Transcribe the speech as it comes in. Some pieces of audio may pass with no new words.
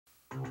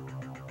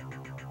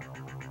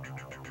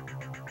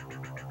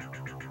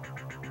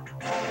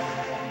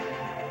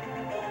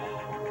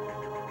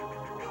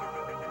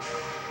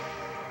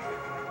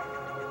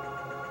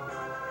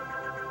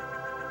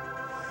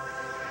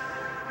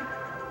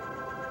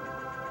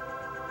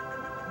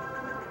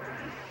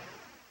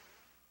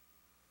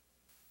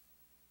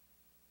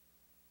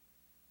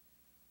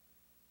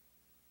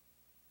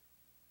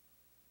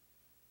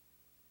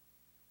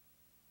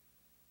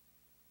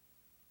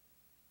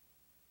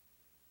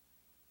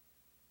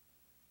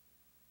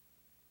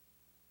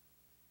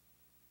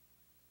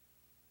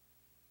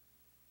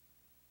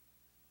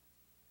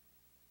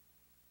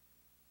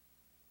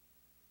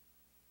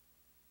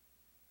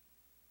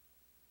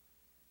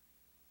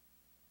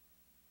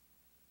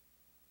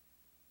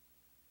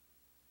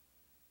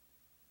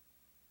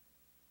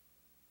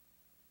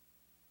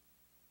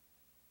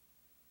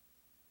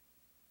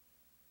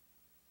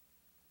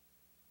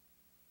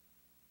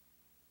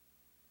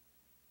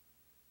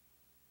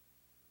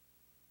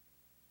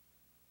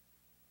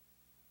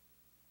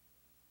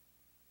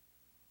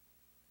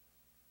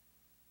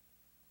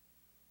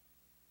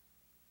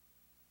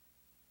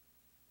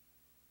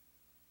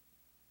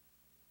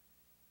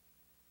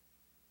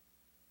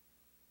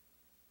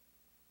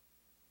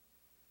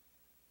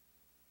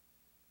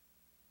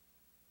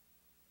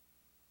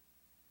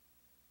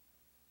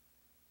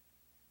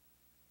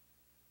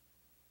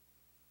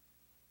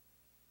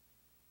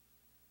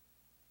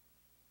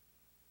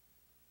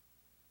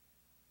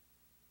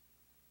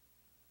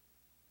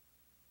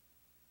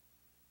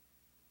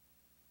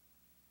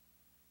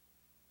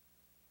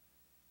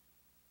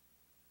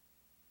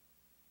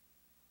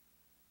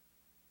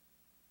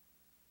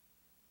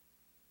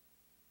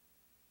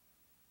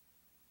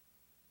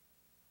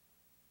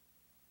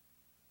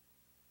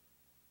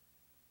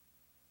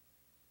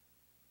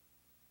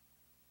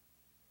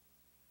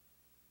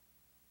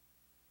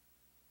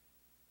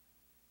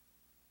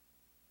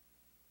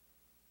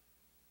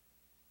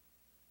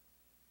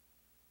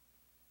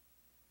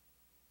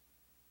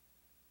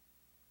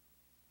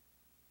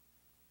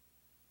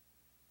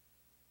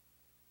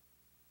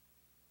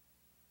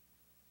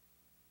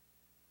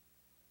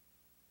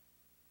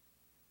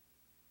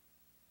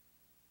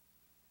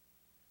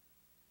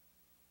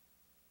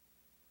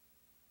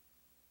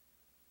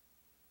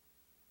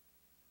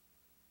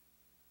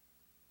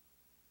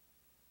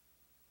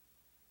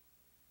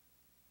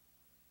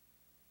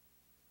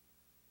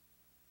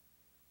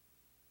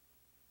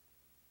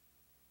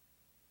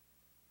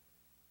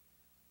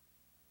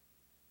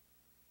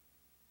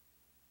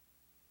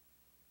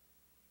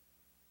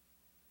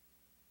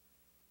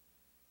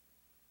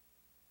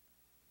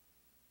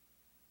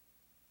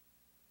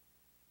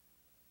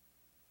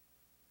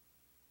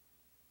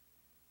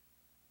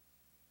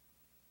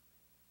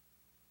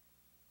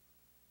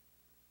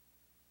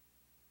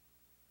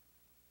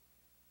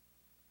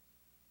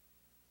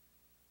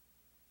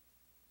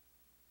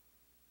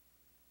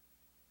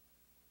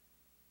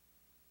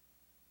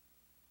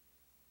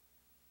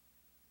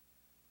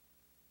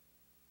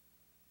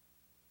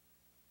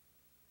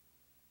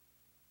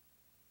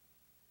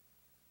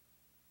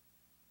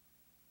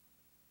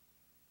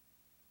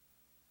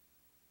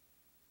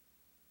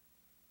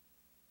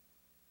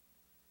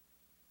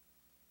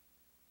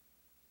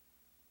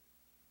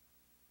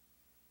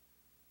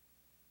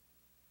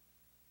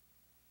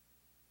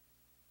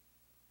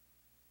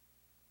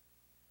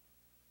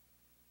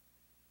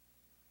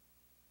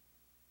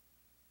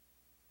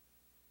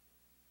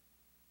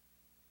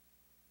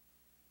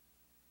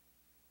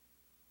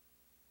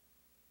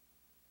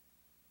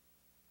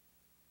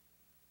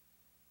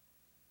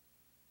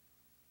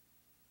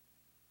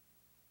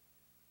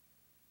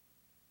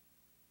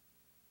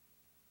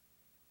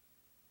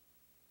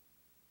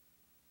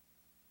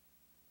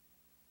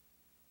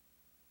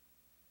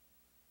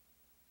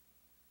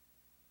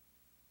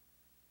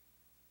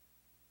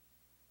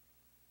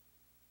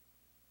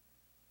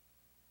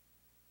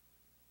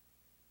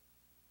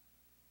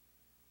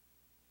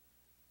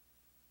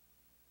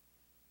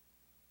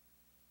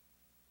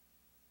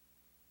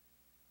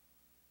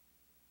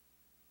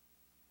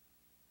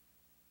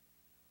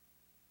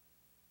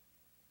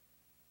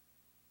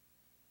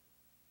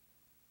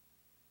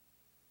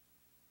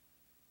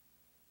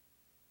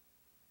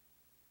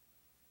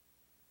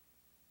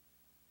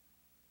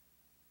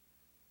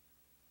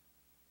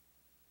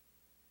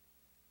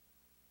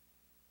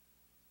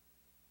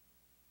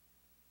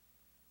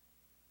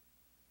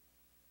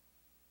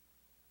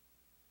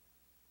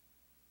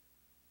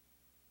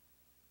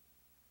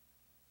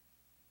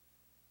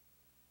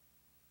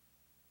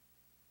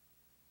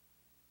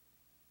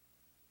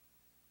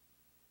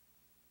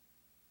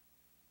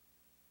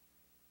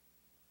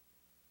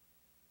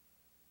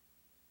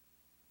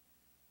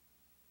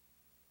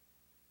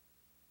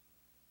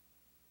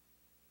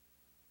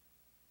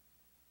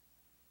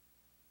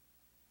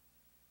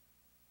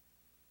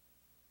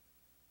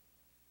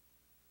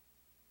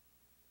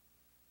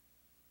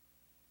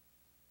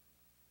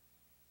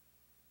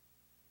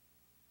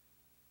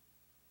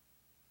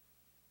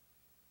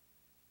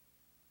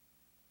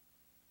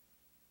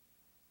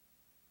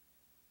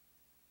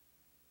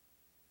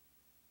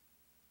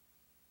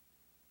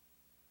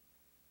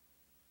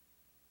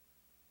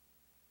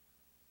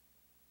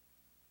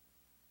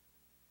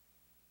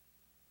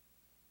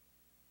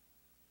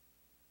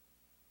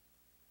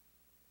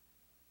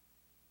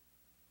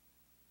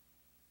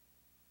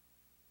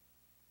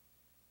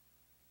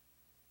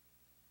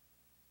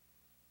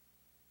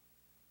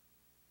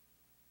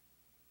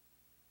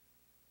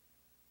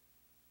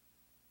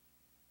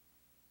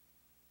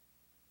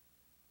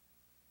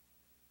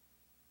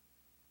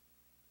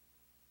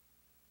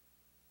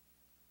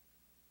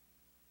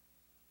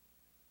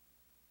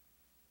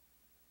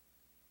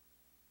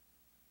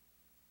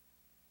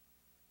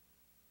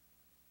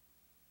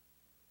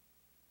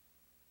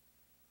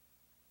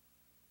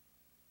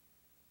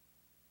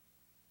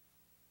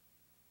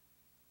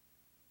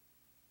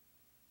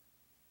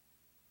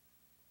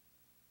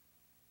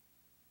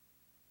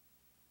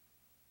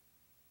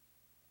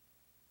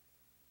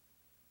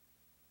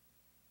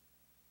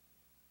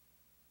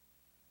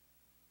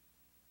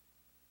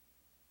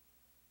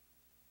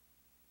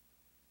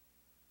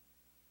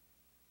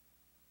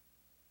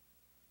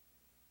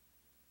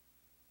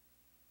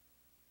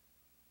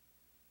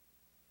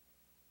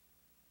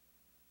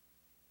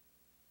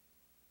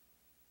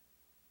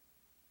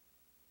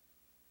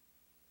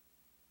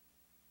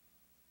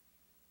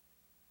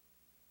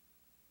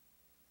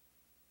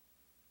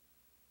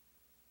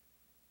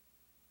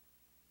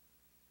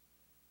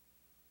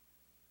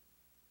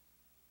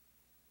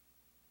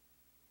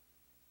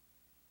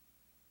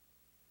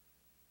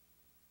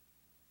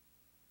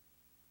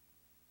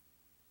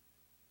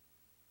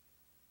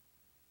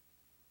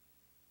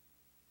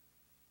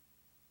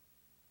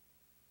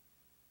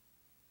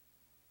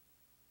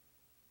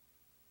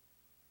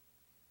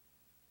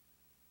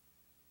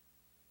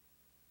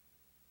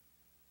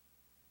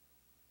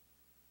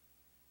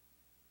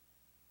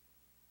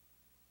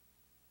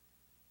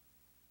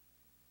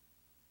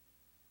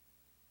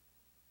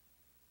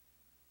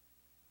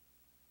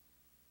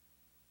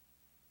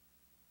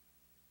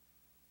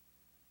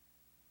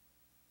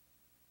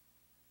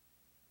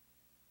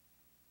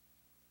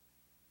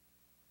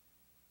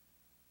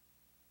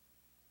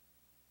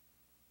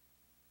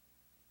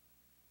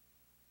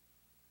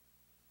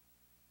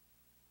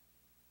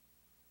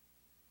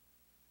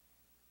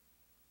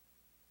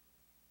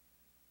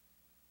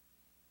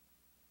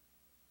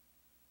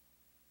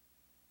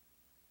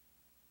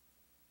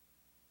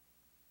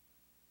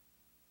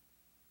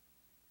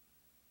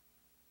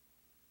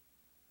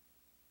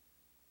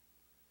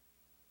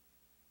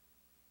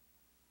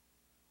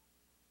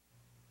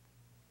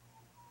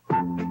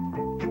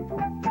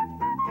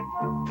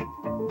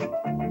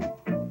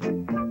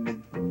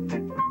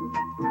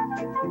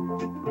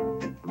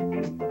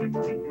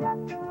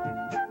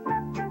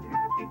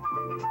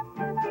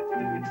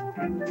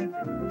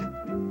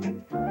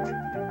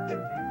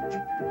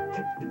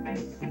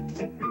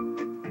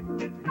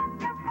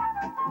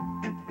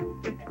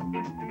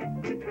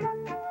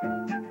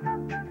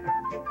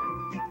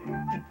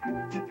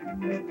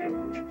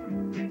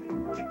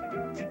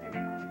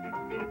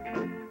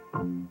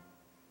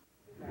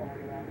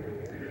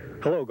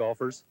Hello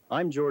golfers,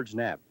 I'm George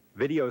Knapp,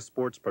 Video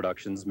Sports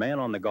Productions Man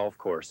on the Golf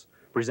Course,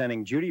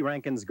 presenting Judy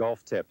Rankin's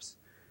Golf Tips.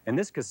 In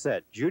this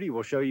cassette, Judy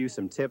will show you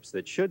some tips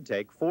that should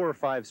take 4 or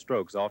 5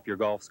 strokes off your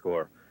golf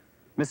score.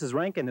 Mrs.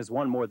 Rankin has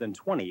won more than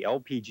 20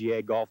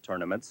 LPGA golf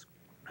tournaments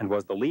and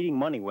was the leading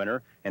money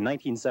winner in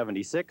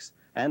 1976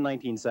 and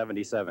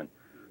 1977.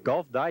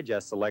 Golf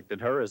Digest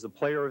selected her as the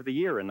Player of the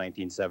Year in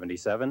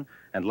 1977,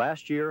 and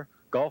last year,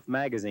 Golf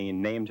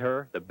Magazine named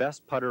her the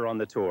best putter on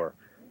the tour.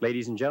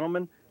 Ladies and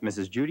gentlemen,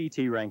 Mrs. Judy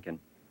T. Rankin.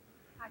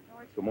 Hi,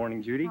 George. Good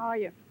morning, Judy. How are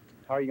you?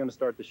 How are you going to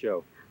start the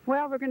show?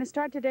 Well, we're going to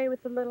start today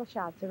with the little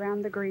shots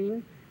around the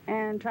green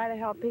and try to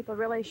help people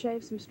really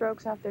shave some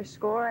strokes off their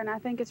score. And I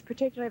think it's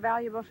particularly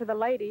valuable for the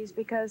ladies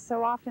because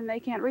so often they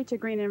can't reach a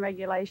green in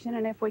regulation,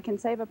 and if we can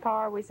save a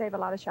par, we save a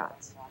lot of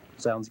shots.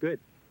 Sounds good.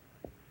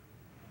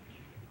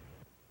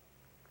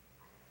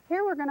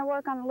 Here we're going to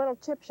work on a little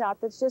chip shot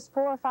that's just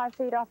 4 or 5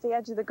 feet off the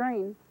edge of the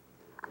green.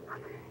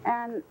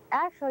 And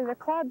actually the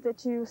club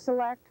that you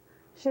select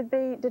should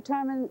be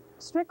determined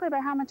strictly by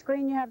how much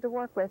green you have to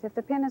work with. If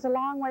the pin is a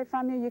long way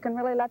from you, you can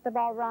really let the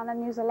ball run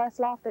and use a less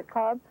lofted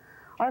club.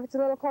 Or if it's a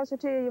little closer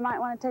to you, you might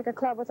want to take a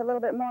club with a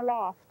little bit more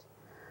loft.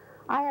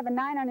 I have a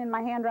 9-iron in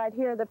my hand right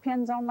here. The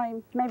pin's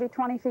only maybe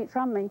 20 feet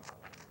from me.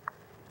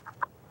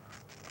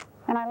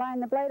 And I line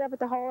the blade up at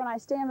the hole, and I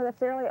stand with a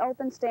fairly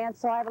open stance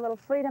so I have a little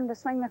freedom to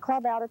swing the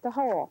club out at the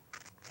hole.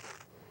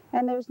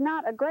 And there's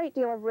not a great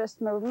deal of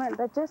wrist movement,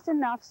 but just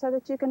enough so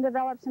that you can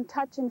develop some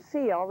touch and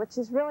feel, which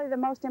is really the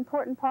most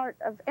important part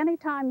of any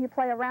time you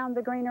play around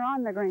the green or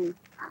on the green.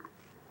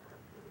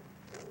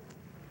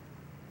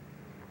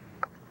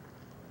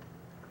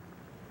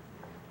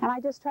 And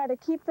I just try to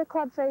keep the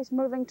club face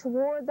moving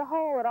toward the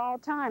hole at all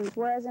times,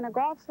 whereas in a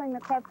golf swing, the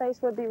club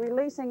face would be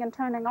releasing and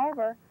turning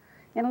over.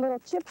 In a little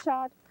chip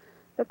shot,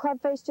 the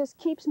club face just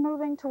keeps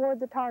moving toward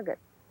the target.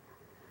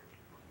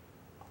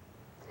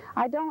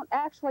 I don't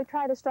actually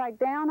try to strike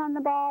down on the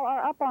ball or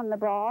up on the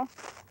ball,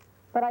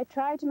 but I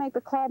try to make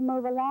the club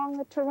move along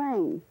the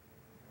terrain,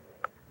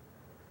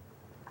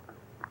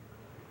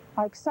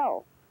 like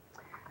so.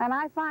 And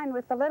I find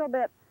with a little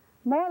bit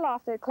more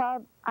lofted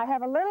club, I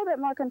have a little bit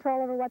more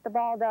control over what the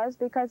ball does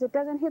because it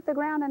doesn't hit the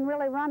ground and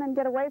really run and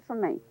get away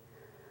from me.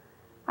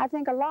 I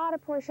think a lot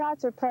of poor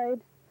shots are played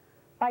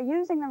by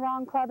using the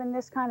wrong club in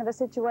this kind of a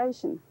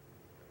situation.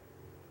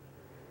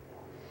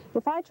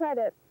 If I try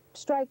to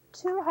strike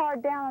too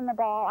hard down on the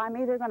ball, I'm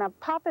either going to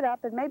pop it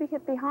up and maybe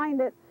hit behind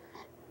it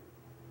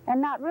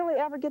and not really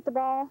ever get the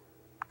ball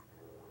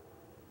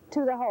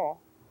to the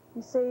hole.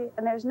 You see,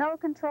 and there's no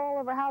control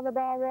over how the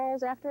ball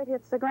rolls after it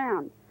hits the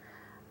ground.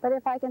 But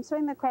if I can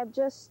swing the club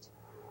just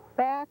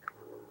back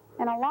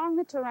and along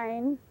the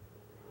terrain,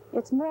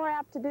 it's more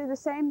apt to do the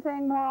same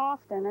thing more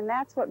often, and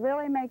that's what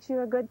really makes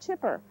you a good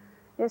chipper,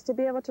 is to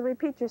be able to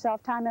repeat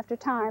yourself time after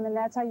time, and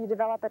that's how you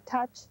develop a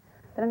touch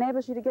that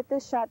enables you to get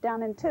this shot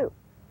down in 2.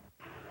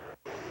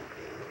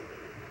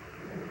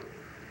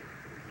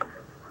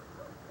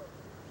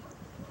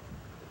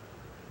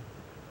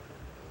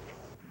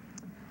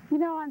 You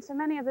know, on so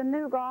many of the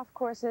new golf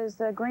courses,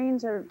 the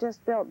greens are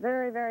just built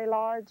very, very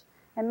large,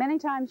 and many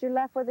times you're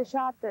left with a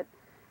shot that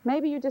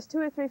maybe you're just 2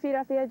 or 3 feet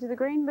off the edge of the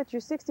green, but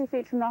you're 60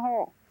 feet from the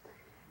hole.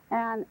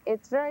 And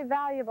it's very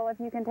valuable if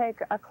you can take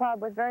a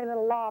club with very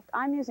little loft.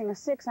 I'm using a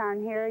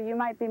 6-iron here. You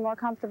might be more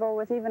comfortable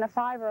with even a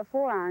 5 or a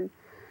 4-iron.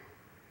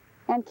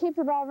 And keep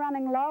the ball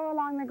running low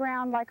along the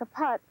ground like a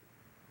putt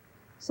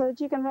so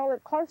that you can roll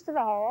it close to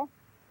the hole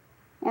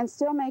and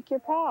still make your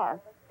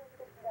par.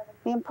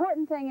 The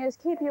important thing is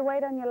keep your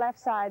weight on your left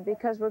side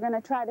because we're going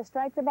to try to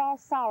strike the ball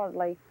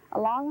solidly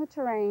along the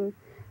terrain,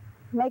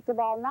 make the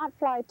ball not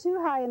fly too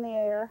high in the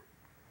air,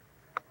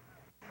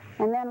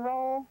 and then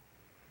roll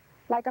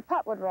like a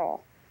putt would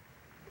roll.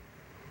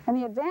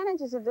 And the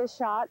advantages of this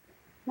shot,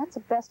 that's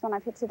the best one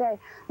I've hit today,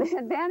 the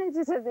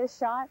advantages of this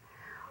shot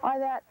are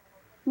that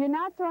you're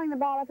not throwing the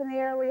ball up in the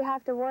air where you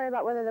have to worry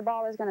about whether the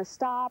ball is going to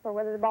stop or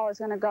whether the ball is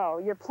going to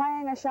go. You're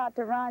playing a shot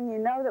to run. You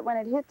know that when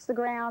it hits the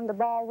ground, the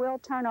ball will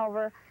turn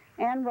over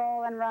and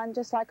roll and run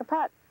just like a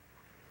putt.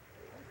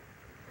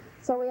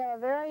 So we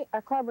have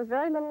a club with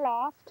very little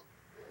loft.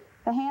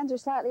 The hands are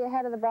slightly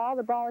ahead of the ball.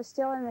 The ball is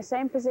still in the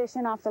same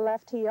position off the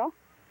left heel.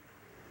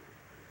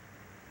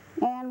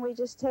 And we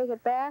just take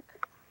it back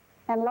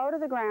and low to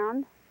the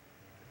ground,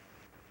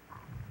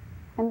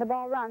 and the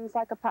ball runs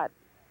like a putt.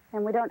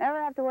 And we don't ever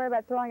have to worry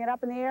about throwing it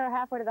up in the air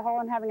halfway to the hole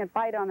and having it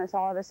bite on us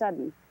all of a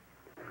sudden.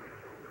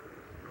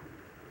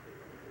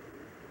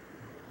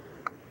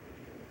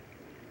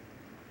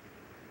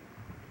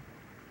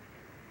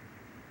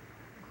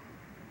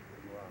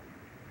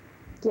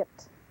 Get.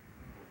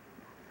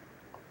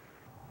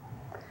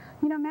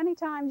 You know, many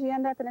times you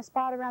end up in a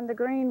spot around the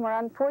green where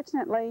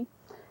unfortunately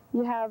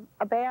you have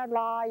a bad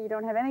lie, you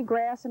don't have any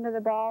grass under the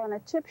ball, and a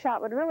chip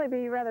shot would really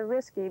be rather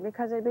risky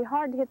because it'd be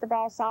hard to hit the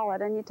ball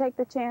solid, and you take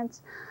the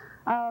chance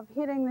of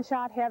hitting the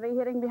shot heavy,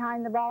 hitting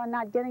behind the ball and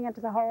not getting it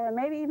to the hole, and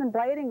maybe even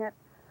blading it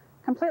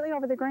completely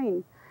over the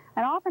green.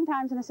 And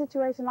oftentimes in a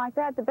situation like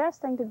that, the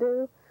best thing to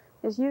do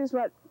is use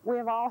what we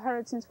have all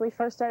heard since we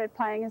first started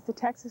playing is the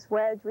Texas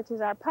wedge, which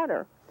is our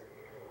putter.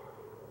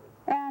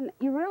 And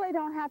you really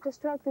don't have to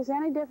stroke this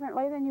any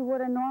differently than you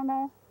would a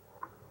normal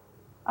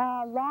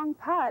long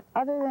putt,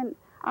 other than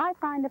I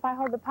find if I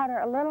hold the putter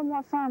a little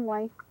more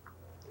firmly,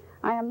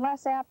 I am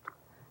less apt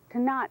to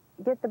not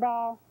get the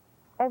ball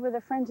over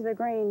the fringe of the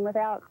green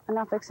without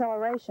enough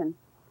acceleration.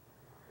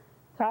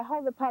 So I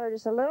hold the putter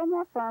just a little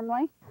more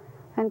firmly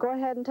and go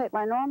ahead and take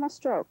my normal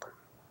stroke.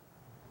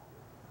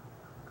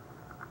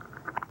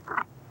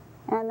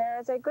 And there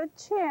is a good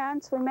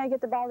chance we may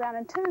get the ball down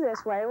in two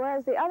this way,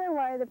 whereas the other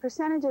way, the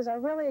percentages are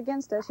really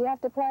against us. You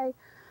have to play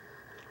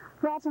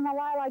well from a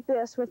lie like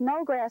this with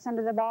no grass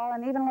under the ball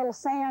and even a little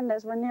sand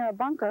as we're near a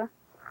bunker.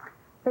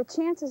 The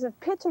chances of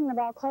pitching the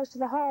ball close to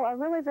the hole are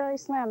really very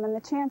slim, and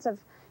the chance of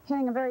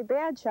hitting a very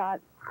bad shot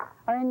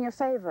are in your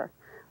favor.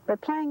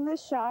 But playing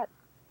this shot,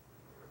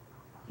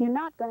 you're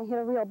not going to hit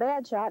a real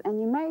bad shot, and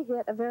you may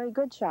hit a very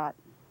good shot.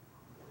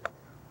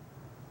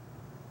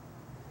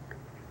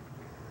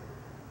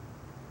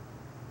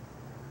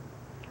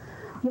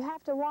 You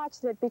have to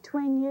watch that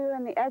between you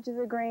and the edge of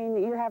the green,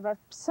 you have a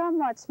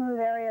somewhat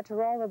smooth area to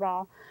roll the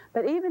ball.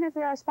 But even if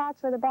there are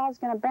spots where the ball is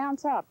going to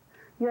bounce up,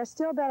 you're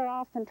still better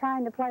off than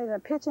trying to play the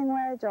pitching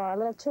wedge or a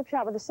little chip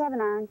shot with a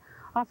 7-iron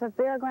off of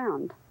bare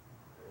ground.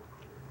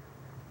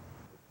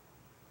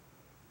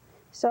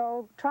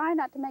 So try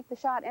not to make the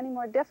shot any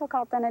more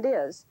difficult than it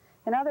is.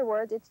 In other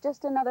words, it's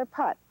just another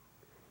putt,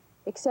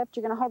 except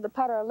you're going to hold the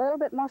putter a little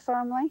bit more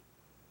firmly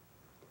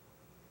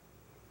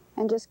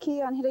and just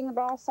key on hitting the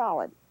ball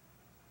solid.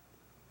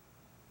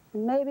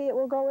 And maybe it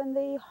will go in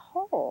the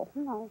hole.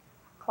 No,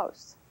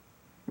 close.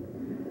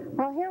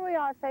 Well, here we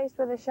are faced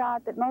with a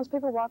shot that most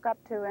people walk up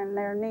to and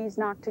their knees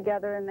knock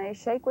together and they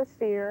shake with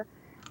fear.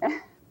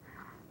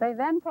 They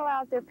then pull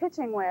out their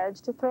pitching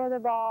wedge to throw the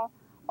ball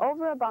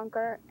over a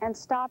bunker and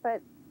stop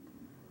it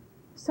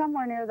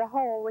somewhere near the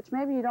hole, which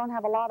maybe you don't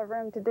have a lot of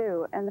room to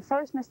do. And the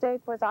first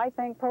mistake was, I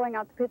think, pulling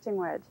out the pitching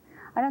wedge.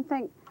 I don't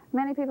think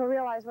many people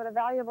realize what a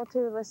valuable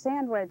tool a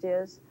sand wedge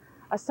is,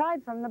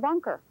 aside from the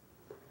bunker.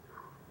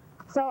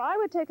 So I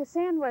would take a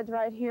sand wedge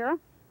right here,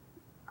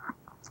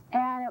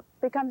 and it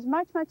becomes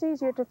much, much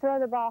easier to throw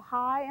the ball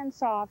high and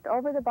soft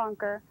over the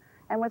bunker,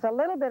 and with a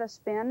little bit of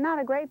spin, not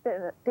a great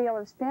deal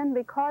of spin,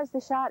 because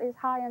the shot is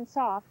high and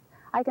soft,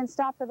 I can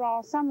stop the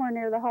ball somewhere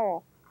near the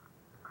hole.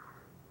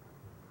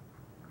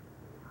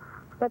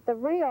 But the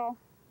real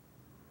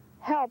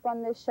help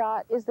on this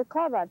shot is the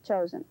club I've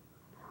chosen.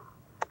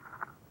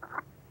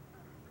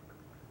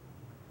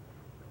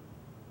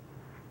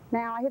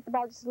 Now, I hit the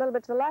ball just a little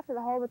bit to the left of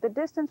the hole, but the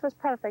distance was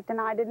perfect,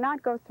 and I did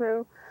not go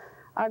through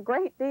a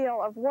great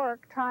deal of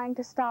work trying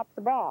to stop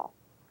the ball.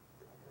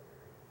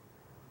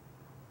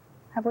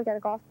 Have we got a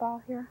golf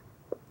ball here?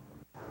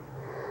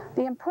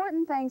 The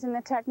important things in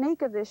the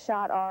technique of this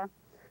shot are,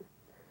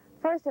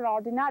 first of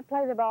all, do not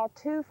play the ball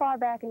too far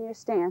back in your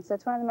stance.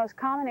 That's one of the most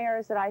common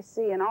errors that I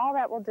see, and all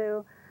that will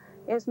do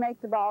is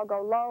make the ball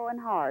go low and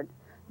hard.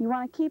 You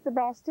want to keep the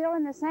ball still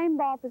in the same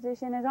ball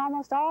position as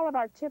almost all of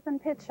our chip and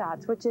pitch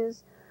shots, which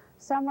is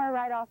somewhere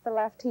right off the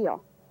left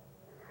heel.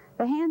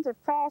 The hands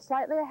fall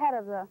slightly ahead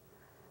of the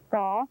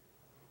ball,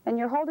 and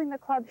you're holding the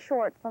club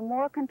short for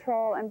more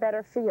control and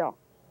better feel.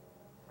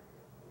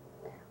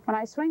 When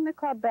I swing the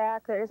club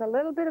back, there is a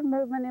little bit of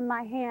movement in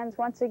my hands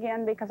once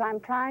again because I'm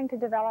trying to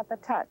develop a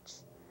touch.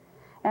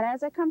 And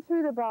as I come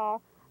through the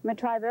ball, I'm going to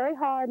try very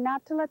hard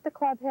not to let the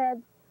club head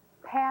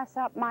pass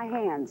up my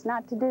hands,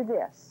 not to do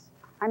this.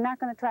 I'm not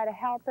going to try to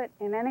help it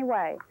in any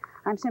way.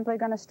 I'm simply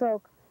going to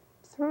stroke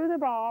through the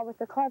ball with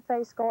the club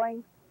face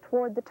going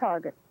toward the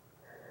target.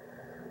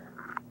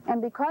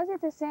 And because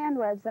it's a sand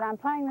wedge that I'm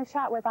playing the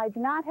shot with, I do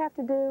not have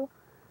to do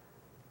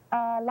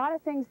a lot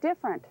of things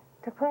different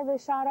to pull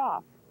this shot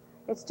off.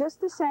 It's just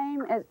the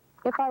same as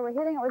if I were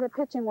hitting it with a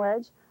pitching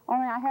wedge,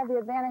 only I have the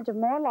advantage of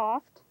more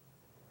loft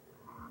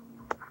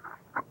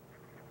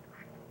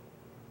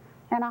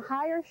and a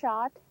higher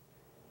shot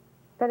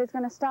that is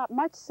going to stop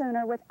much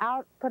sooner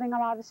without putting a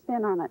lot of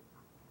spin on it.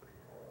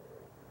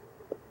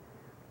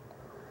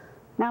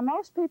 Now,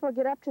 most people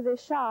get up to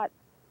this shot,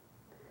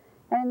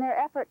 and in their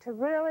effort to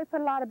really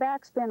put a lot of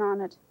backspin on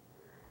it,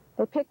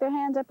 they pick their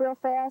hands up real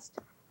fast,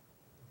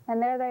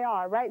 and there they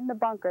are, right in the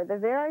bunker, the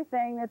very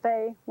thing that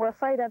they were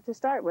afraid of to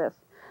start with.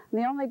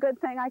 And the only good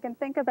thing I can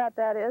think about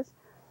that is,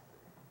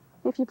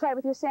 if you play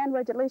with your sand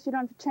wedge, at least you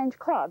don't have to change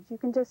clubs. You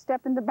can just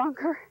step in the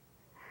bunker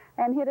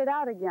and hit it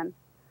out again.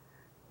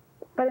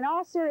 But in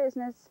all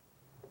seriousness,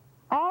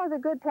 all of the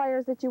good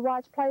players that you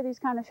watch play these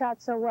kind of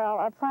shots so well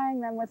are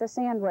playing them with a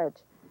sand wedge.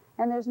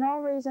 And there's no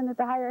reason that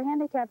the higher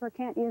handicapper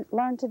can't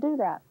learn to do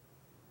that.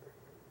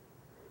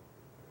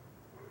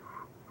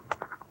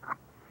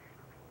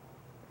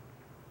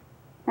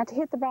 Now, to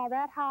hit the ball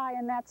that high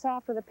and that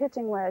soft with a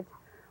pitching wedge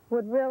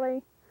would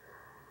really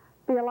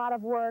be a lot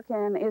of work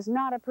and is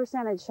not a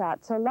percentage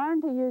shot. So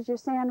learn to use your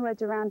sand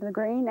wedge around the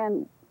green,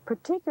 and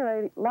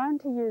particularly learn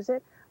to use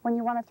it when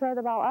you want to throw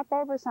the ball up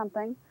over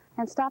something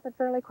and stop it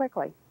fairly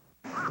quickly.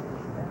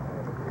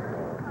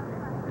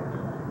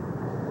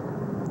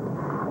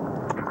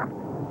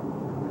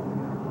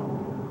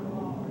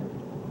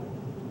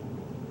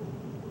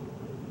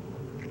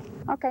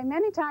 Okay,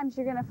 many times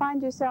you're going to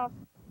find yourself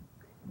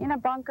in a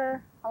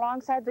bunker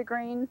alongside the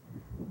green.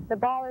 The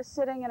ball is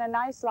sitting in a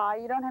nice lie.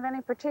 You don't have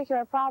any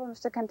particular problems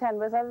to contend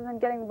with other than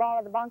getting the ball out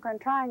of the bunker and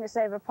trying to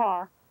save a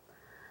par.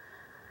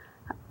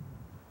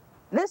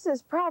 This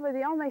is probably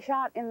the only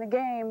shot in the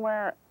game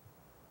where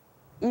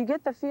you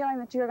get the feeling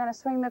that you're going to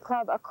swing the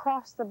club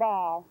across the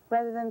ball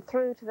rather than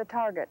through to the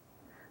target,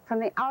 from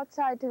the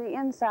outside to the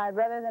inside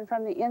rather than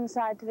from the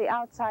inside to the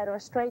outside or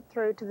straight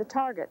through to the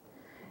target.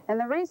 And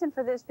the reason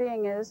for this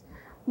being is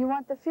you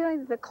want the feeling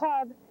that the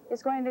club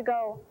is going to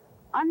go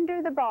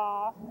under the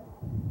ball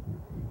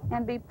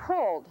and be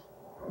pulled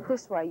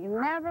this way. You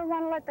never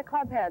want to let the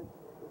club head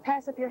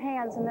pass up your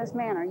hands in this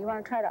manner. You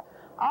want to try to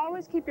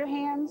always keep your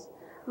hands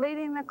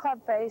leading the club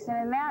face, and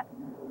in that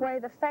way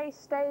the face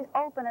stays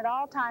open at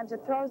all times.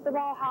 It throws the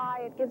ball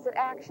high, it gives it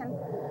action,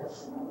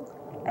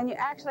 and you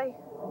actually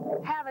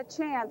have a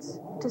chance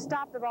to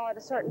stop the ball at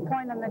a certain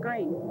point on the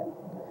green.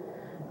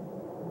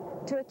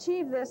 To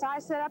achieve this, I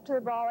set up to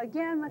the ball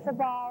again with the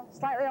ball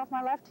slightly off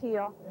my left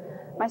heel.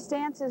 My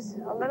stance is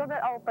a little bit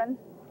open,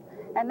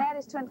 and that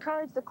is to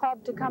encourage the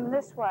club to come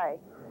this way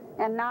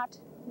and not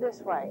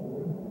this way.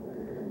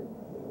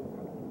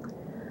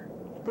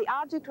 The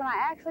object when I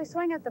actually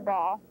swing at the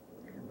ball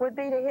would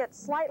be to hit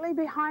slightly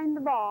behind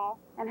the ball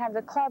and have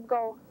the club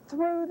go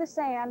through the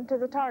sand to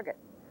the target.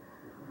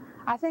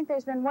 I think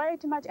there's been way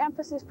too much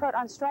emphasis put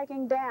on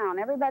striking down.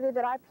 Everybody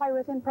that I play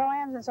with in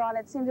pro-ams and so on,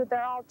 it seems that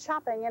they're all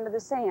chopping into the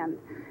sand,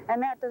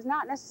 and that does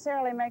not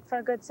necessarily make for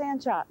a good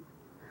sand shot.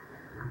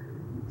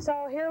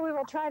 So here we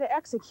will try to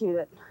execute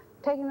it,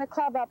 taking the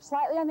club up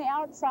slightly on the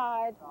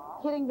outside,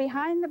 hitting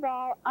behind the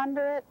ball,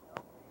 under it,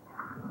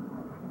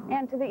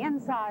 and to the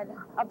inside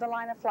of the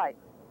line of flight.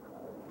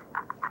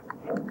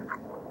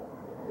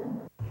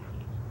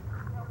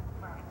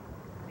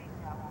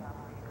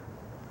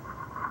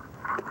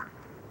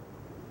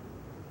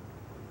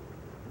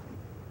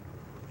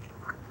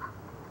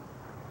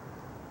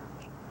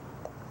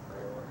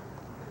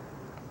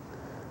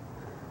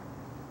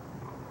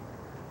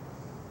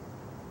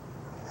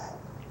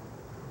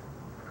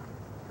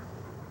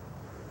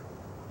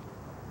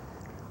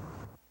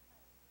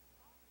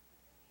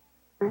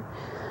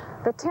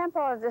 The tempo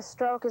of this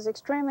stroke is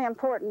extremely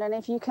important, and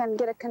if you can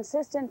get a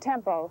consistent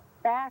tempo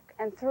back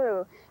and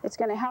through, it's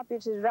going to help you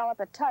to develop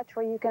a touch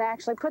where you can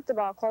actually put the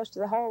ball close to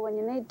the hole when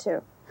you need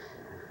to.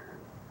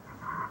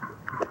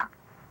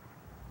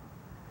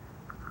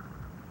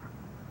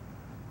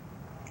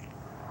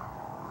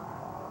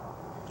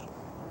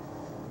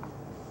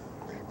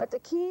 But the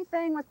key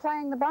thing with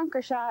playing the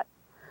bunker shot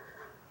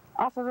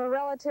off of a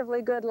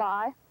relatively good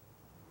lie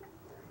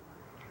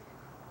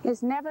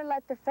is never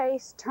let the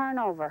face turn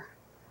over.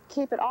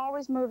 Keep it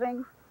always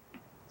moving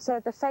so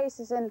that the face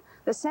is in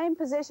the same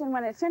position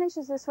when it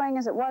finishes the swing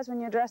as it was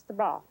when you addressed the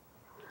ball.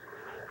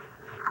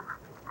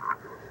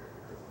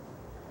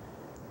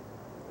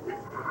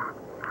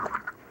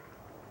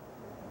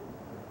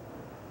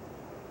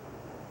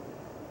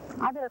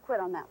 I better quit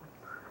on that one.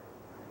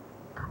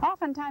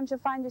 Oftentimes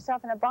you'll find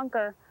yourself in a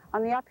bunker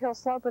on the uphill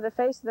slope of the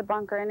face of the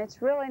bunker, and it's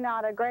really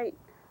not a great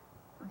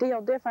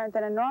deal different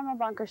than a normal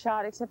bunker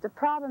shot, except the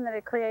problem that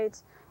it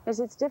creates is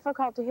it's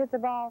difficult to hit the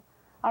ball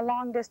a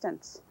long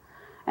distance.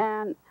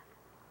 And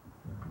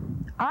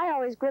I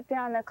always grip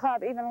down the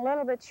club even a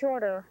little bit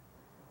shorter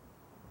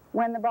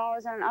when the ball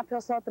is on an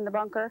uphill slope in the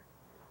bunker.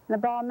 And the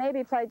ball may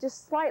be played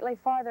just slightly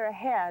farther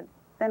ahead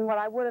than what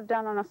I would have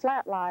done on a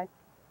flat lie.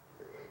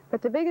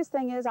 But the biggest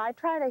thing is I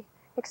try to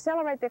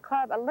accelerate the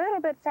club a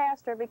little bit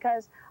faster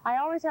because I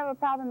always have a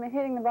problem in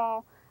hitting the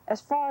ball as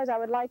far as I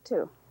would like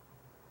to.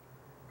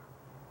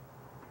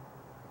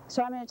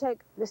 So I'm going to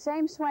take the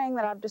same swing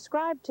that I've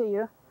described to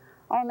you,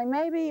 only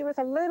maybe with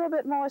a little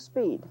bit more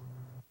speed.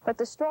 But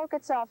the stroke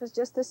itself is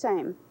just the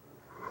same.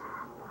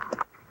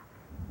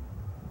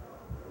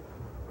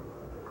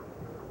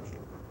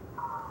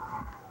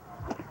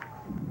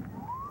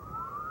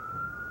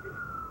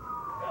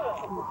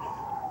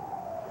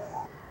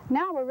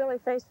 Now we're really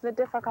faced with a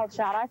difficult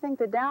shot. I think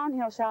the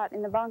downhill shot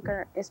in the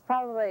bunker is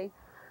probably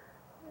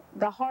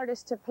the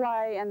hardest to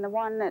play and the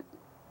one that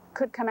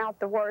could come out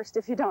the worst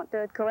if you don't do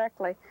it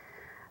correctly.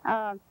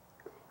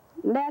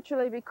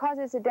 Naturally, because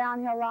it's a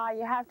downhill lie,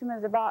 you have to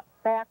move the ball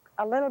back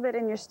a little bit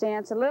in your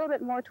stance, a little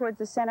bit more towards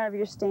the center of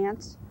your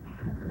stance.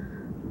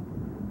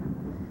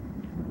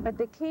 But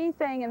the key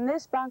thing in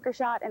this bunker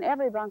shot and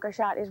every bunker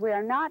shot is we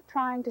are not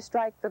trying to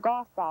strike the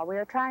golf ball. We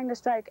are trying to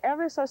strike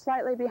ever so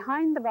slightly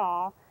behind the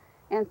ball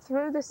and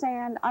through the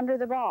sand under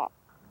the ball.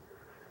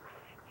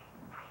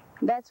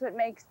 That's what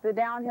makes the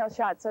downhill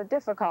shot so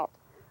difficult.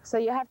 So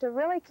you have to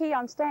really key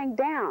on staying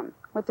down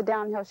with the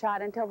downhill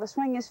shot until the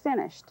swing is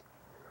finished.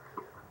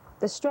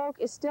 The stroke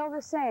is still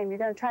the same. You're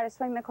going to try to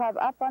swing the club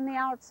up on the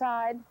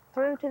outside,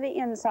 through to the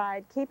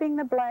inside, keeping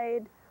the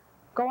blade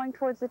going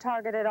towards the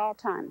target at all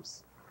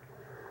times.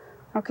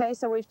 Okay,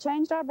 so we've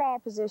changed our ball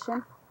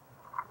position,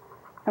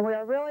 and we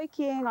are really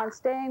keying on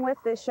staying with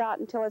this shot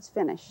until it's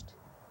finished.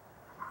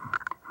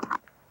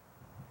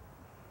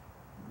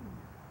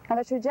 Now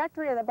the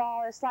trajectory of the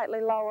ball is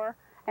slightly lower,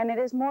 and it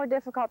is more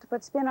difficult to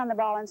put spin on the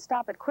ball and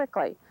stop it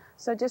quickly.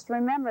 So just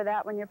remember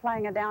that when you're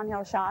playing a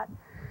downhill shot,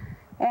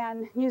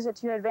 and use it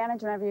to your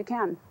advantage whenever you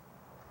can.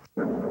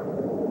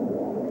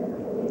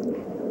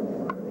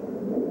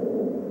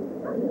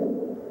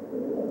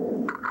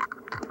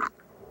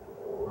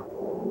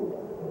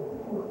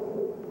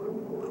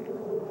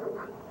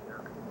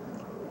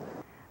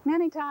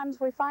 Many times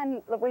we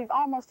find that we've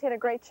almost hit a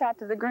great shot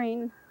to the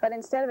green, but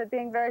instead of it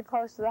being very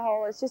close to the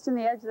hole, it's just in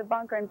the edge of the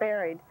bunker and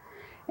buried.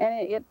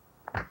 And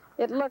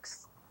it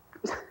looks,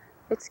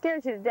 it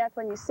scares you to death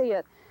when you see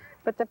it.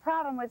 But the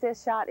problem with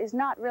this shot is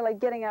not really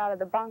getting it out of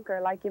the bunker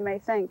like you may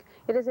think.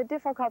 It is a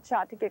difficult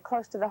shot to get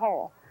close to the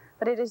hole,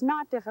 but it is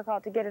not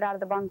difficult to get it out of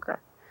the bunker.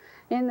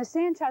 In the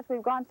sand shots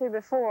we've gone through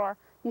before,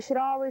 you should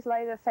always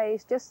lay the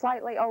face just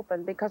slightly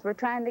open because we're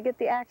trying to get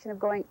the action of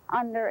going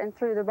under and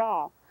through the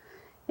ball.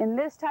 In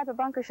this type of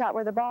bunker shot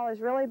where the ball is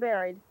really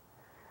buried,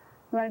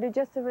 you want to do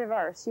just the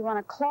reverse. You want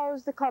to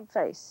close the club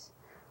face.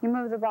 You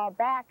move the ball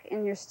back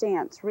in your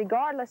stance,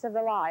 regardless of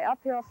the lie,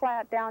 uphill,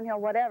 flat, downhill,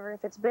 whatever.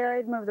 If it's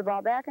buried, move the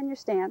ball back in your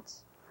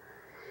stance.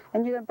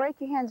 And you're going to break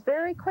your hands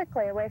very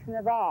quickly away from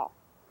the ball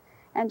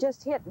and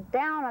just hit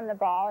down on the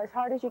ball as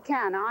hard as you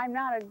can. Now, I'm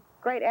not a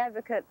great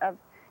advocate of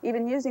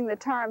even using the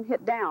term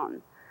hit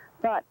down,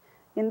 but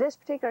in this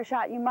particular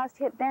shot, you must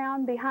hit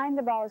down behind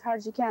the ball as hard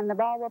as you can. The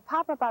ball will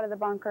pop up out of the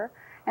bunker,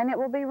 and it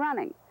will be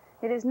running.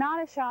 It is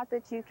not a shot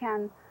that you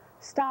can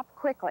stop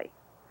quickly.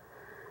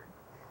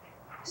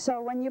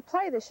 So when you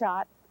play the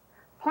shot,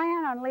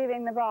 plan on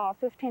leaving the ball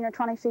 15 or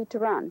 20 feet to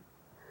run.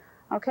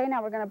 Okay,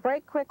 now we're going to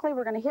break quickly,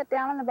 we're going to hit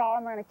down on the ball,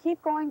 and we're going to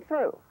keep going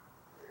through.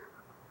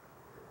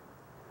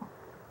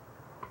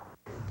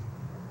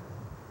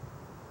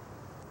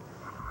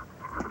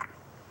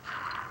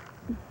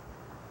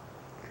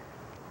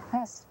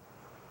 That's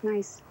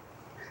nice.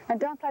 And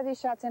don't play these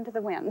shots into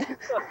the wind.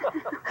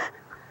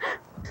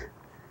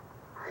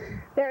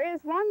 There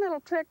is one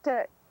little trick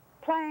to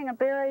playing a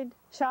buried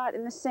shot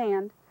in the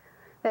sand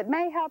that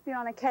may help you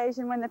on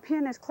occasion when the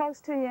pin is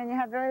close to you and you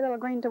have very little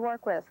green to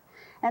work with.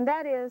 And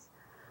that is,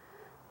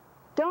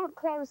 don't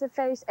close the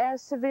face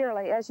as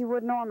severely as you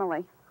would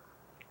normally.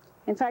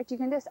 In fact, you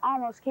can just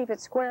almost keep it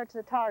square to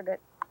the target.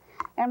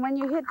 And when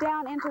you hit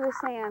down into the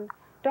sand,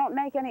 don't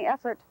make any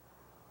effort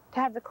to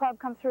have the club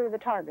come through the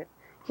target.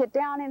 Hit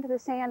down into the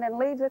sand and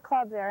leave the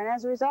club there. And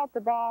as a result,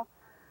 the ball,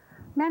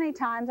 many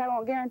times, I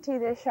won't guarantee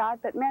this shot,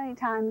 but many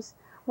times,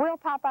 will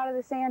pop out of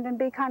the sand and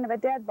be kind of a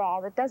dead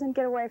ball that doesn't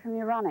get away from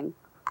you running.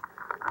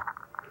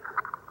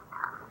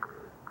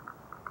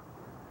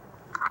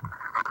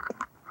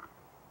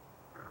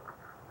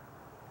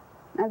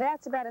 Now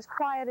that's about as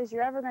quiet as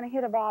you're ever going to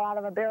hit a ball out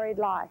of a buried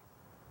lie.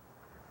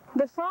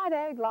 The fried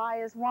egg lie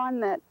is one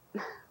that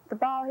the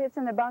ball hits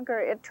in the bunker,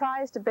 it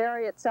tries to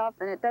bury itself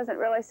and it doesn't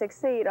really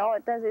succeed. All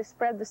it does is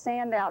spread the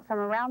sand out from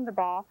around the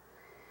ball.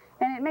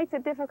 And it makes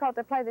it difficult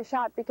to play the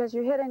shot because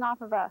you're hitting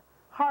off of a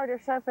harder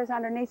surface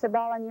underneath the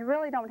ball and you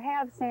really don't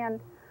have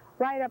sand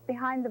right up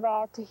behind the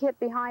ball to hit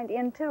behind,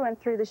 into, and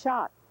through the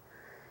shot.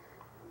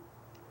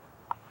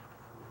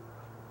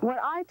 What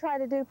I try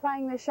to do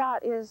playing the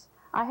shot is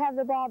I have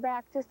the ball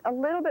back just a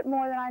little bit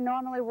more than I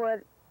normally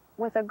would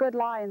with a good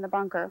lie in the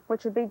bunker,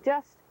 which would be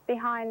just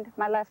behind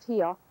my left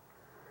heel.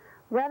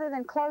 Rather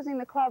than closing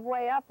the club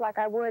way up like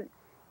I would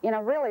in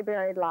a really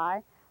buried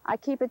lie, I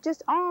keep it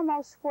just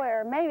almost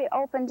square, maybe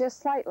open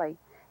just slightly.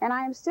 And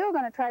I am still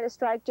going to try to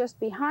strike just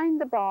behind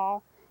the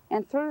ball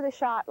and through the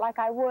shot like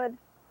I would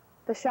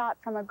the shot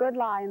from a good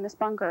lie in this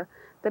bunker.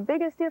 The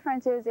biggest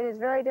difference is it is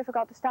very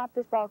difficult to stop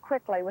this ball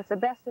quickly with the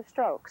best of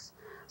strokes.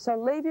 So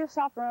leave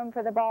yourself room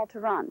for the ball to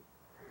run.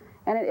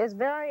 And it is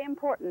very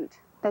important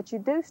that you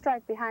do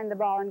strike behind the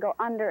ball and go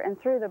under and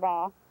through the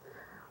ball,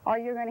 or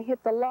you're going to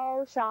hit the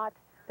low shot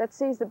that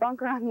sees the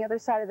bunker on the other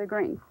side of the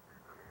green.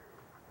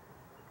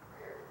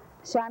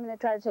 So I'm going to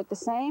try to take the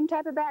same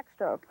type of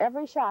backstroke.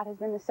 Every shot has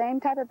been the same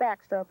type of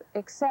backstroke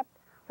except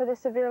for the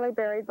severely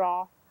buried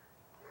ball.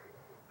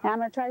 And I'm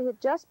going to try to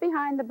hit just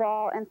behind the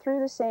ball and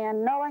through the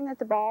sand, knowing that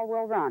the ball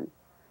will run.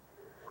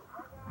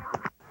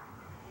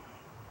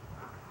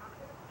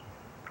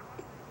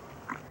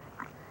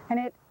 And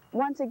it,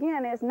 once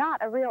again, is not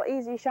a real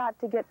easy shot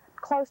to get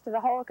close to the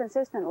hole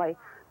consistently,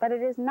 but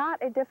it is not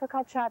a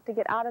difficult shot to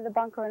get out of the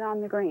bunker and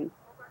on the green.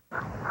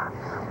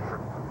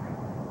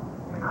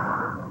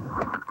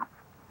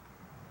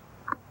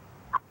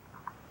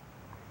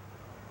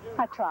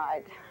 I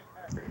tried.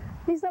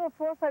 These little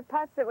 4-foot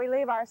putts that we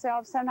leave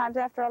ourselves sometimes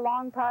after a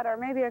long putt or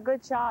maybe a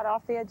good shot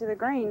off the edge of the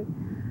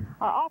green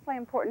are awfully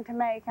important to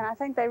make, and I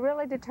think they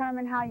really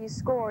determine how you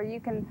score.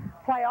 You can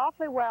play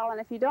awfully well, and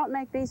if you don't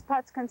make these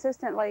putts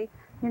consistently,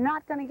 you're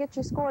not going to get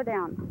your score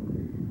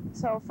down.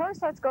 So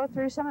first let's go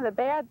through some of the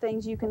bad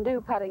things you can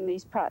do putting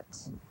these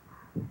putts.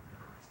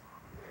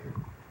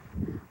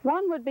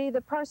 One would be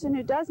the person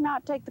who does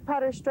not take the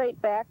putter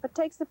straight back, but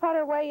takes the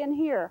putter way in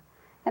here,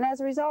 and as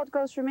a result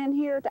goes from in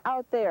here to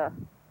out there.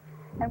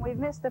 And we've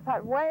missed the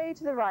putt way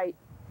to the right.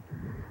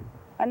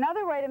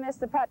 Another way to miss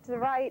the putt to the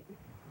right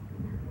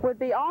would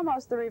be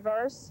almost the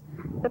reverse.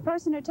 The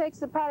person who takes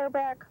the putter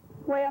back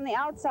way on the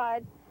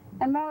outside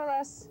and more or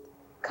less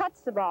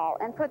cuts the ball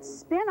and puts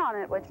spin on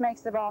it, which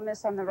makes the ball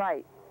miss on the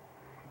right.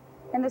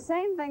 And the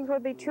same things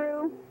would be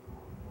true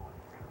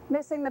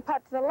missing the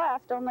putt to the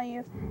left, only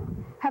you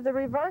have the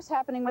reverse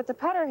happening with the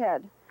putter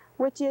head,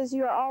 which is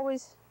you are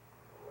always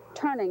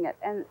turning it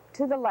and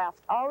to the left,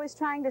 always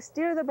trying to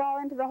steer the ball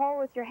into the hole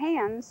with your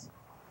hands.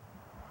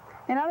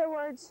 In other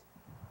words,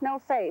 no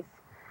faith.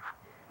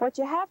 What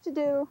you have to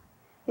do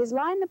is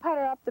line the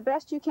putter up the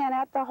best you can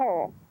at the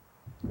hole.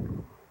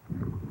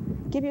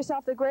 Give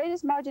yourself the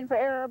greatest margin for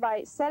error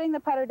by setting the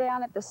putter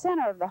down at the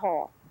center of the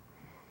hole.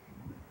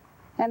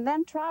 And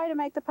then try to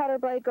make the putter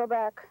blade go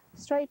back,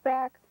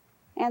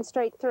 and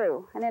straight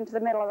through and into the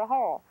middle of the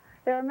hole.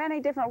 There are many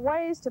different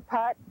ways to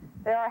putt.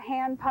 There are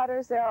hand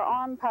putters, there are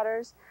arm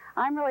putters.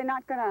 I'm really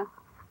not going to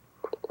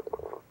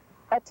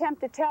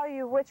attempt to tell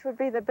you which would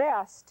be the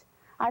best.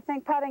 I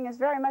think putting is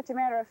very much a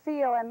matter of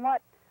feel and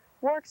what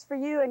works for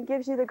you and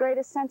gives you the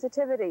greatest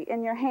sensitivity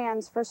in your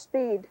hands for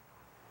speed.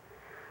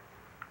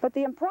 But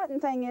the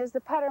important thing is the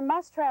putter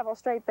must travel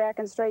straight back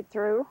and straight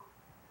through,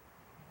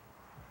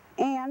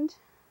 and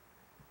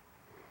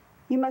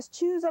you must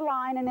choose a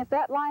line, and if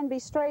that line be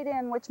straight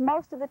in, which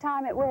most of the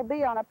time it will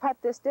be on a putt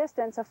this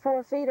distance, a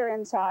 4-feeter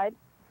inside,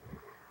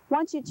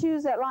 once you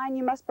choose that line,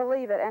 you must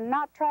believe it and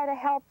not try to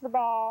help the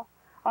ball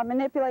or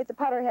manipulate the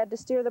putter head to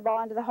steer the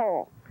ball into the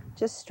hole.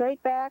 Just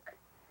straight back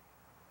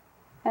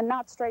and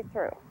not straight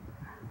through.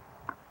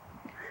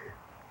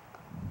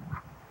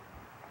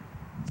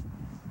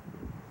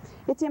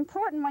 It's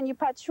important when you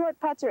putt short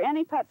putts, or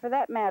any putt for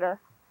that matter,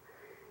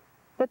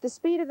 that the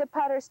speed of the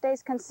putter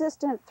stays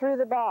consistent through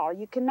the ball.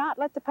 You cannot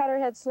let the putter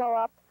head slow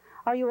up,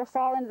 or you will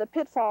fall into the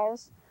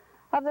pitfalls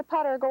of the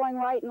putter going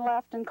right and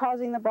left and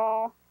causing the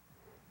ball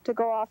to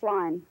go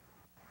offline.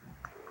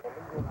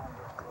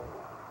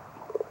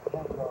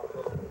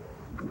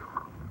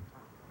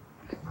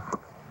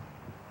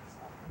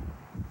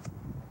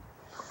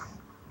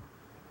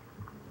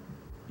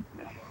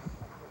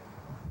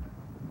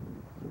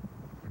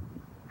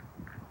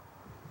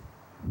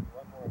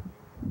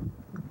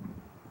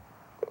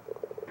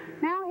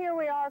 Now here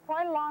we are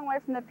quite a long way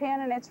from the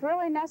pin, and it's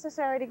really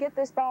necessary to get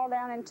this ball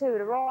down in two,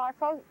 to roll our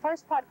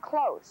first putt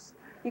close.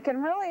 You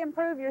can really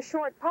improve your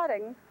short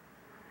putting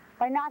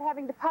by not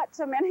having to putt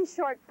so many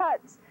short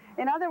putts.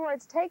 In other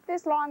words, take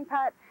this long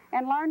putt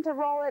and learn to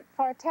roll it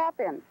for a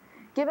tap-in.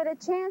 Give it a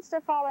chance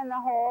to fall in the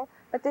hole,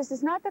 but this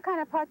is not the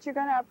kind of putt you're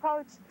going to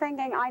approach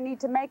thinking, I need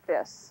to make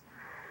this.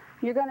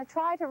 You're going to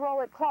try to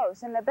roll it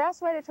close, and the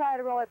best way to try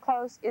to roll it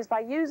close is by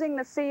using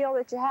the feel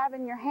that you have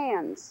in your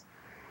hands.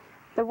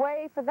 The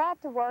way for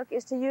that to work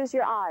is to use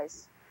your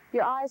eyes.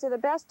 Your eyes are the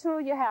best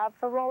tool you have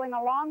for rolling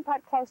a long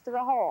putt close to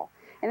the hole.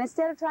 And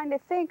instead of trying to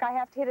think, I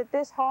have to hit it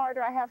this hard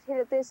or I have to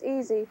hit it this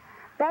easy,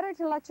 better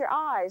to let your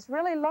eyes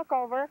really look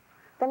over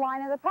the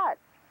line of the putt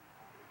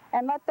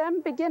and let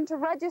them begin to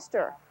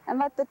register and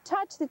let the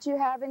touch that you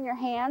have in your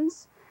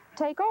hands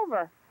take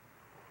over.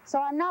 So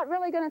I'm not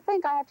really going to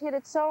think I have to hit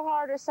it so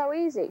hard or so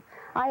easy.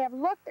 I have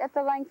looked at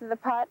the length of the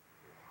putt,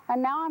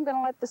 and now I'm going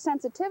to let the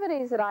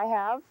sensitivities that I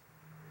have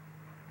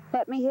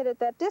let me hit it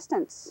that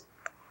distance.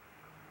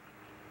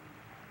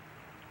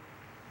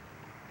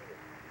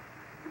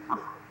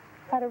 Oh,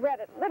 if I'd have read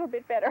it a little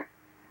bit better.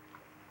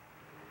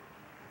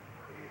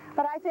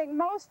 But I think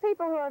most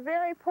people who are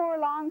very poor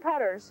long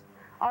putters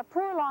are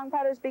poor long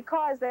putters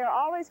because they are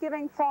always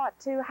giving thought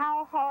to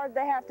how hard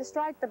they have to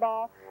strike the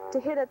ball to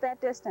hit it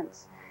that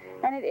distance.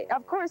 And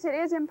of course it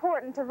is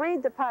important to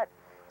read the putt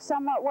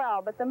somewhat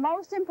well, but the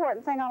most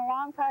important thing on a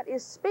long putt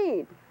is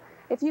speed.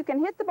 If you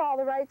can hit the ball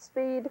the right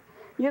speed,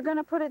 you're going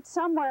to put it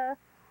somewhere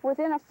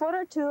within a foot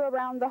or two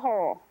around the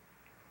hole.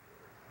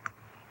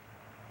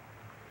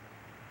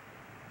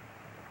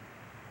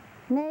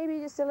 Maybe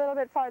just a little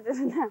bit farther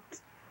than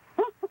that.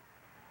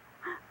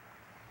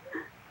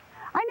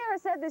 I never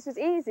said this was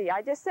easy.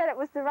 I just said it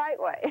was the right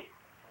way.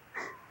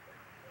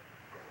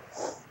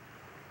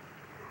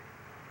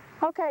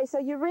 Okay, so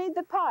you read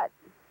the putt.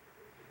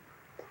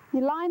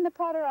 You line the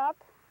putter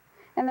up,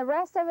 and the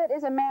rest of it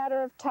is a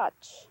matter of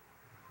touch.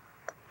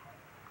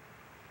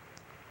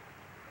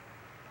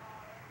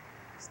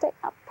 Stay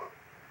up.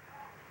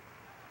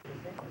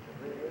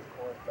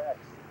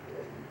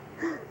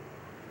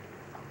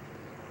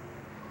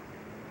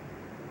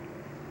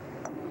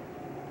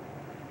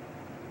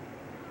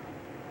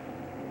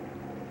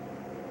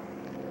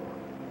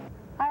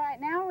 All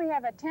right, now we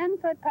have a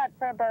 10-foot putt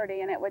for a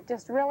birdie, and it would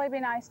just really be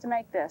nice to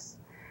make this.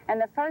 And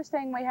the first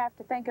thing we have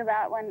to think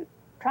about when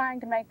trying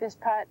to make this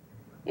putt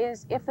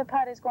is if the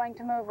putt is going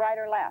to move right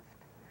or left.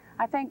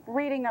 I think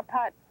reading a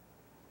putt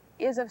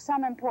is of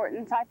some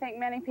importance. I think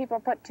many people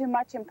put too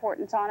much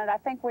importance on it. I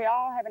think we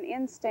all have an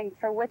instinct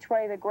for which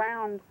way the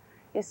ground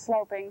is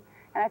sloping,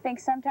 and I think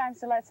sometimes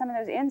to let some of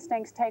those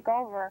instincts take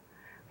over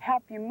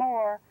help you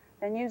more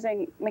than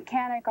using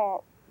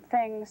mechanical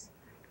things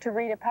to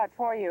read a putt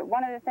for you.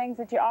 One of the things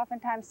that you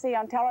oftentimes see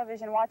on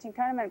television watching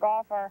tournament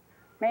golf, or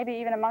maybe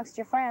even amongst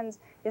your friends,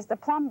 is the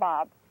plumb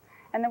bob.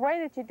 And the way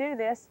that you do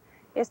this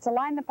is to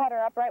line the putter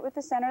up right with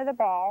the center of the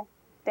ball,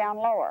 down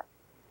lower.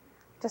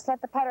 Just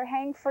let the putter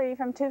hang free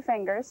from 2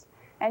 fingers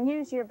and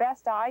use your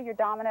best eye, your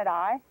dominant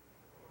eye,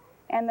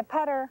 and the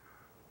putter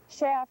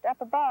shaft up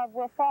above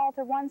will fall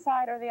to one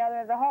side or the other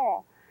of the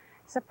hole.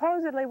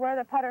 Supposedly where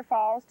the putter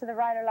falls, to the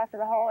right or left of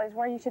the hole, is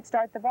where you should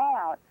start the ball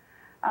out.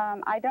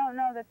 I don't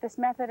know that this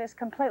method is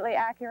completely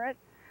accurate,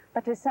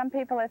 but to some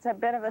people it's a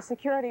bit of a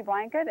security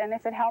blanket, and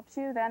if it helps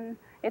you, then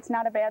it's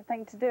not a bad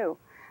thing to do.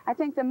 I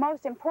think the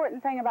most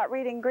important thing about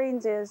reading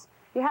greens is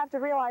you have to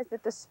realize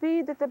that the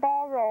speed that the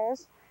ball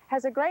rolls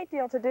has a great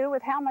deal to do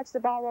with how much the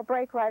ball will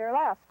break right or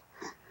left.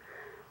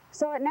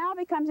 So it now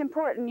becomes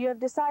important. You have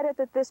decided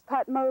that this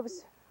putt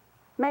moves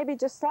maybe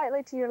just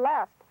slightly to your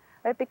left.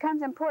 It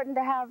becomes important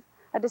to have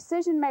a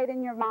decision made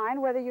in your mind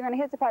whether you're going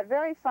to hit the putt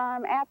very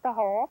firm at the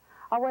hole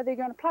or whether you're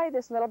going to play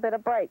this little bit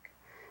of break.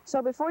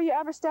 So before you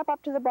ever step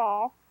up to the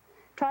ball,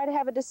 try to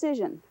have a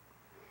decision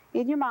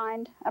in your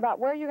mind about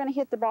where you're going to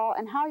hit the ball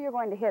and how you're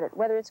going to hit it,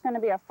 whether it's going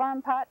to be a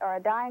firm putt or a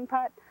dying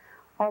putt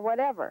or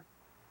whatever.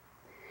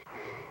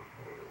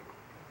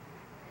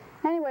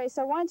 Anyway,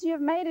 so once you've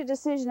made a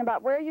decision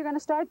about where you're going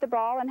to start the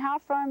ball and how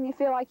firm you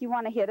feel like you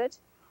want to hit it,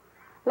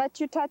 let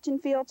your touch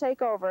and feel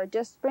take over.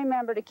 Just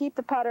remember to keep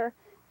the putter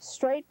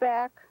straight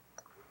back,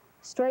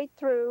 straight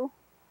through.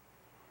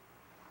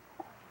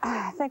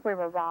 I think we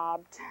were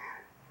robbed.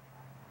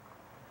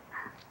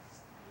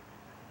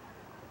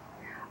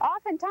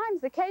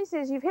 Oftentimes the case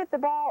is you've hit the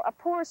ball a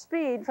poor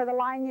speed for the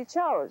line you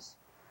chose.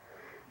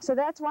 So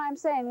that's why I'm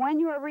saying when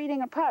you are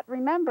reading a putt,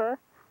 remember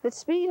that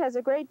speed has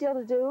a great deal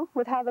to do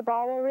with how the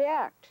ball will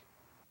react.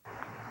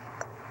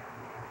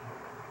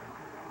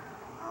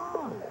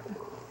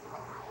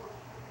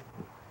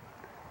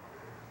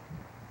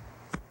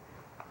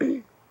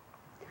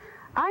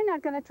 I'm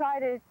not going to try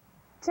to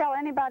tell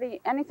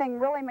anybody anything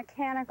really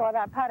mechanical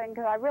about putting,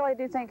 because I really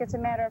do think it's a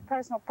matter of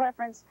personal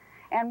preference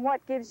and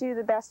what gives you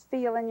the best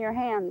feel in your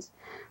hands.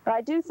 But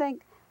I do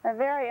think a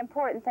very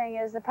important thing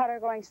is the putter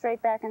going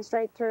straight back and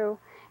straight through.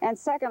 And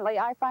secondly,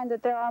 I find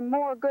that there are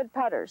more good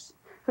putters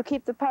who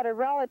keep the putter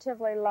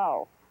relatively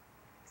low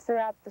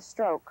throughout the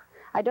stroke.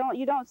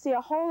 You don't see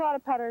a whole lot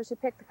of putters who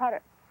pick the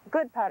putter,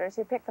 good putters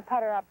who pick the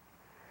putter up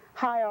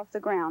high off the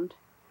ground.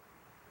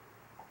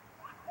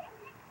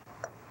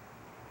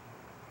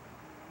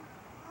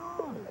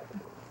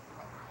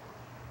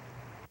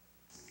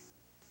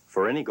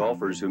 For any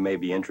golfers who may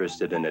be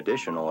interested in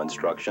additional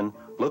instruction,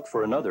 look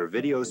for another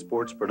video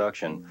sports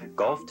production,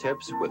 Golf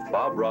Tips with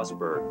Bob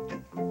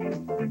Rossberg.